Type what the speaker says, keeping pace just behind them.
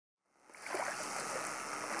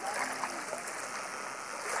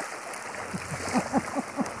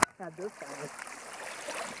had this time.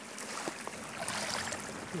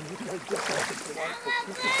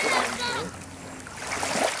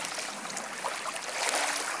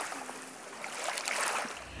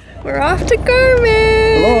 We're off to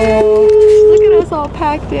Garmin! Hello! Look at us all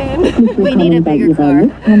packed in. We need a bigger car.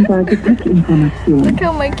 Look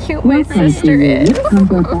how cute my sister is.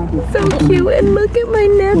 So cute. And look at my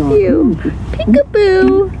nephew.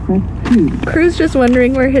 Peekaboo! Crew's just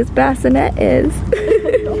wondering where his bassinet is.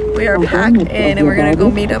 We are packed in and we're gonna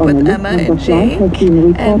go meet up with Emma and Jake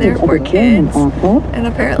and their 4 kids. And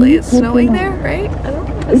apparently it's snowing there, right? I don't know.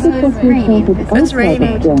 It's raining. It's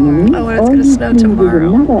raining. Oh, and it's gonna snow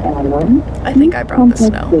tomorrow. I think I brought the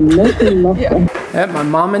snow. Yeah. At my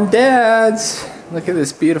mom and dad's. Look at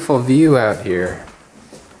this beautiful view out here.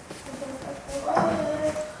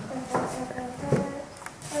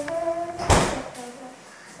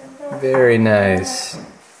 Very nice.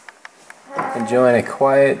 Enjoying a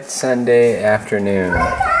quiet Sunday afternoon.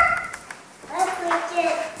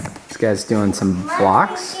 This guy's doing some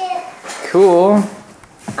blocks. Cool.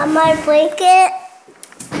 On my blanket?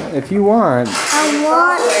 If you want. I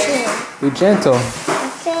want to. Be gentle.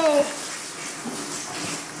 Okay.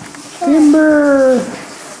 Timber!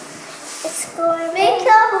 It's going to make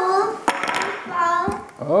a hole.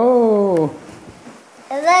 Oh!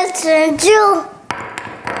 And that's a Jew.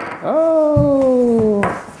 Oh!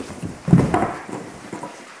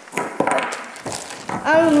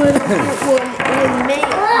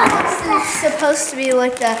 This is supposed to be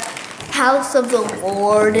like the house of the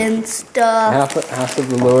Lord and stuff. House of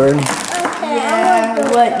the Lord. Okay. Yeah,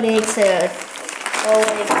 what makes it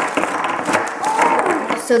holy?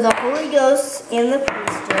 So the Holy Ghost and the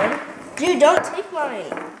priesthood. Dude, don't take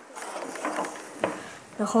mine.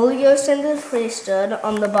 The Holy Ghost and the priesthood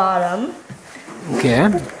on the bottom. Okay.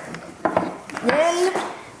 Then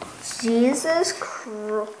Jesus,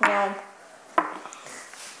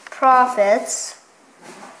 prophets.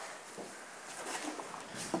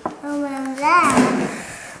 Oh, and that.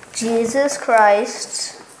 Jesus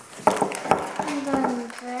Christ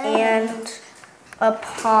and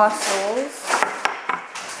apostles.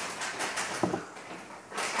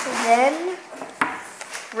 Then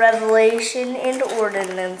revelation and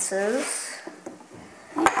ordinances.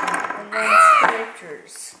 And then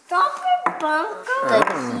scriptures. Stop it, Bunko. The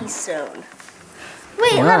keystone.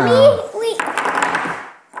 Wait, Wow. wait.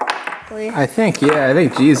 I think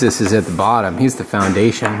Jesus is at the bottom. He's the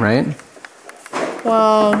foundation, right?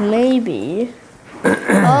 Well, maybe.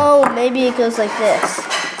 Oh, maybe it goes like this.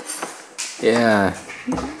 Yeah.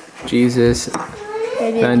 Jesus.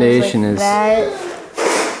 Maybe Foundation it goes like is that.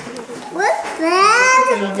 What's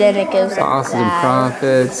that? And then it goes like apostles and that.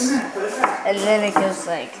 prophets. And then it goes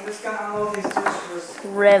like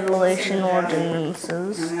revelation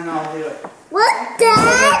ordinances. What's that? And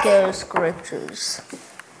then it goes scriptures.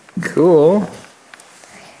 Cool.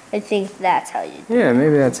 I think that's how you do it. Yeah,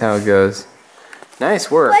 maybe that's how it goes.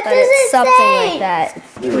 Nice work. But it's something like that.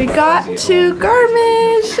 We got to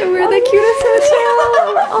Garmisch and we're the cutest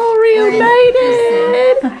hotel. We're all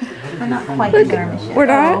reunited. We're not quite in Garmisch. We're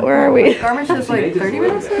not? Where are we? Garmisch is like 30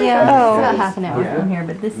 minutes away? Yeah. It's about half an hour from here,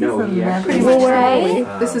 but this is 11. Well, where are we?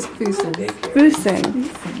 This is Fusen. Busen.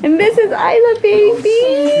 And this is Isla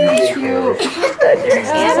Baby. That's your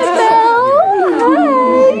Annabelle.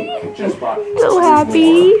 Hi. So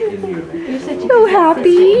happy. So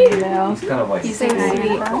happy. He's so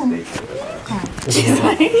sweet.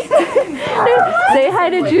 Say hi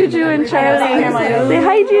to Juju and Charlie. Say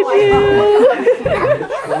hi, Juju.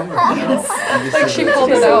 Like she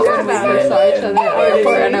pulled it out when we first saw each other at the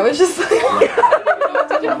airport, and I was just like,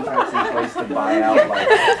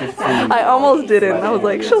 I almost didn't. I was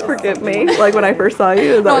like, she'll forgive me. Like when I first saw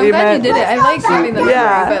you, is that what I'm you glad meant? you did it. I like giving them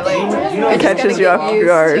Yeah. but like, It catches you off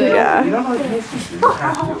guard. Yeah.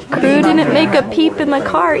 Crew didn't make a peep in the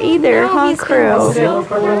car either, huh, Crew?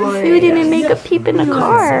 You didn't make a peep in the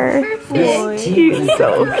car. He's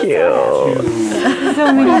so cute.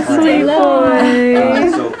 Sweet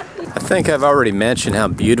boy. I think I've already mentioned how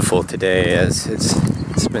beautiful today is.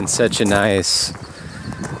 It's been such a nice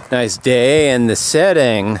day, and the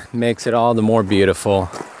setting makes it all the more beautiful.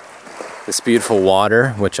 This beautiful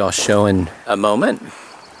water, which I'll show in a moment.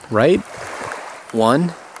 Right?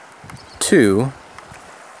 1, 2.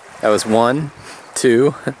 That was 1,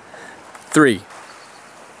 2, 3.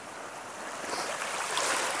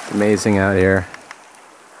 Amazing out here.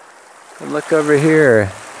 And look over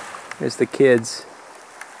here. There's the kids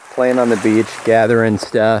playing on the beach, gathering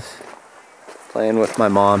stuff, playing with my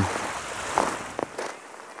mom.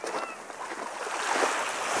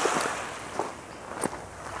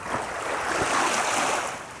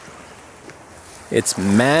 It's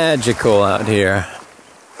magical out here.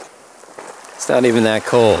 It's not even that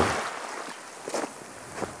cold.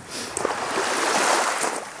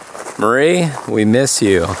 Marie, we miss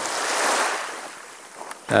you.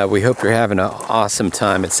 We hope you're having an awesome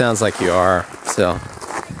time. It sounds like you are. So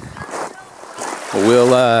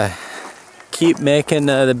we'll keep making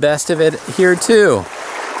the best of it here too.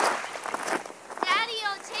 Daddy,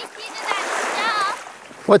 I'll take you to that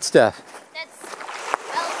stuff. What stuff? That's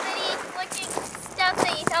velvety looking stuff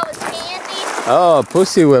that you thought was candy. Oh,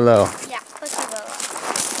 pussy willow. Yeah, pussy willow.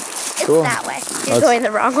 It's Cool. that way. You're going the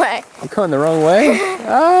wrong way. I'm going the wrong way?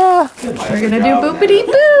 Ah! We're gonna do boopity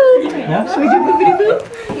boo. Should we do boopity boo?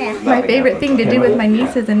 Yeah. My favorite thing to do with my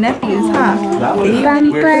nieces and nephews, huh?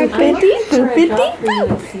 Boopity boopity boo.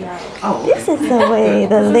 This is the way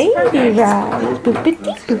the lady rides.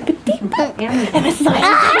 Boopity boopity boo. And this is the way.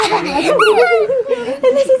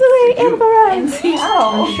 And this is the way Amber rides.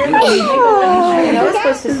 Oh, sure. I know it's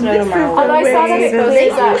supposed to snow tomorrow. Oh, I saw that it goes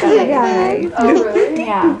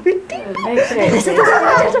Yeah.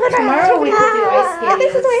 Tomorrow we could do ice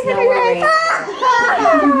skating with snow or rain.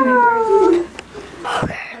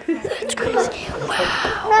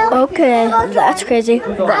 Okay, that's crazy.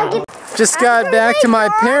 Just got back to my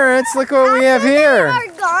parents. Look what we have here. Are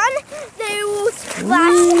gone. They will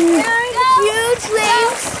splash huge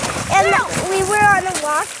waves, and we were on a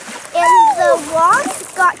walk, and the walk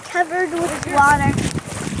got covered with water.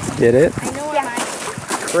 Did it? Yeah.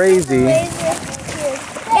 Crazy.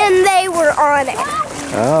 And they were on it.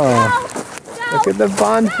 Oh. Look at the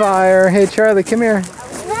bonfire. Hey, Charlie, come here.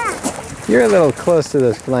 You're a little close to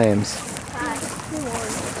those flames.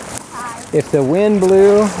 If the wind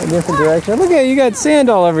blew a different direction, look at you, got sand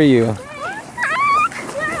all over you.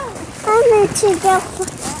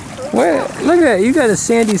 What? Look at that, you got a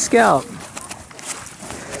sandy scalp.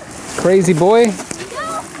 Crazy boy.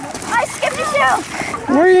 I skipped a shoe.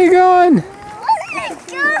 Where are you going?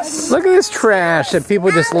 Look at this trash that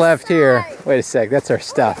people just left here. Wait a sec, that's our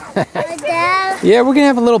stuff. Yeah, we're gonna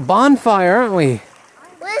have a little bonfire, aren't we?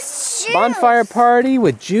 Bonfire party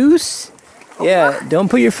with juice. Yeah, don't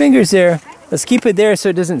put your fingers there. Let's keep it there so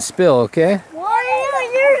it doesn't spill, okay? Why do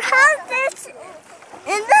you have this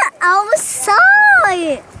in the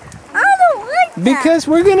outside? I don't like that. Because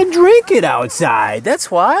we're gonna drink it outside, that's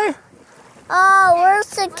why. Oh, where's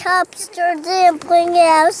the cups? They didn't bring it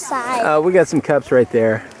outside. We got some cups right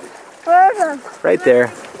there. Where's them? Right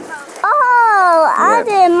there. Oh, I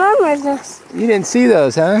didn't remember this. You didn't see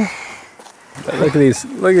those, huh? But look at these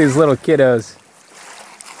little kiddos.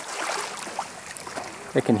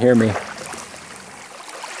 They can hear me.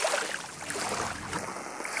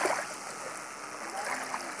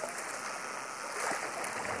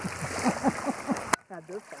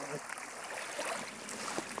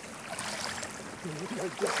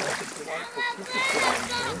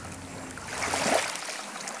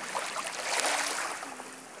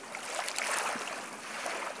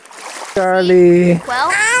 Charlie. Well,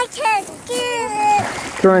 I can get it.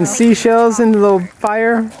 Throwing seashells into the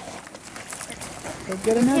fire.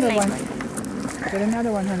 Get another one. Get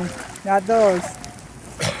another one, honey. Not those.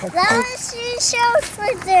 Those seashells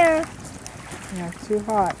right there. Yeah, too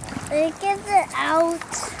hot. They get it out.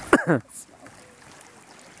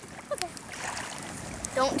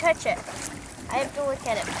 Don't touch it. I have to look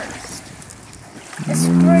at it first. It's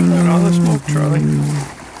burning. All the smoke, Charlie.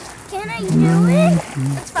 Can I do it?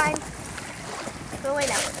 That's fine. Go away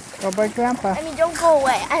now. Go by Grandpa. I mean, don't go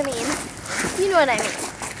away. I mean, you know what I mean.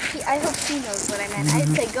 I hope he knows what I meant. I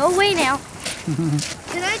say, go away now.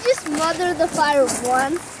 Can I just mother the fire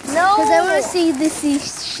once? No. Because I want to see the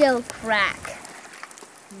seashell crack.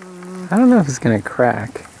 I don't know if it's gonna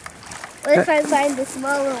crack. What if I find the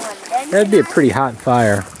smaller one? Then That'd be a pretty hot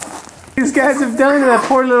fire. These guys have done to that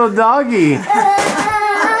poor little doggy. Mad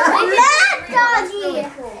doggy!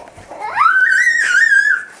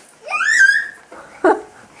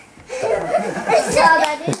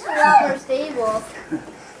 That is our stable.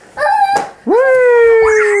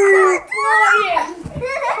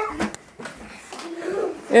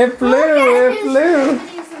 It flew.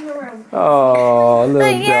 Oh,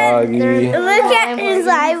 little doggy. Look at his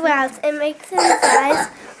eyebrows. It makes his eyes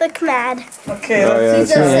look mad. Okay,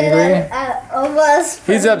 He's angry. Of us.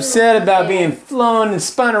 He's upset about being flown and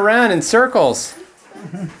spun around in circles.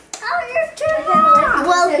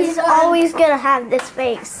 Well, he's always gonna have this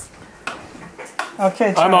face.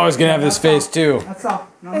 Okay, I'm always gonna have this face too. that's all.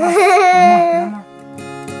 No, no.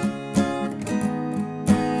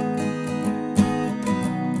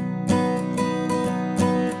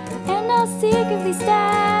 And I'll secretly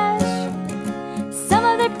stash some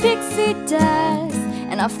of their pixie dust,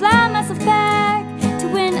 and I'll fly myself back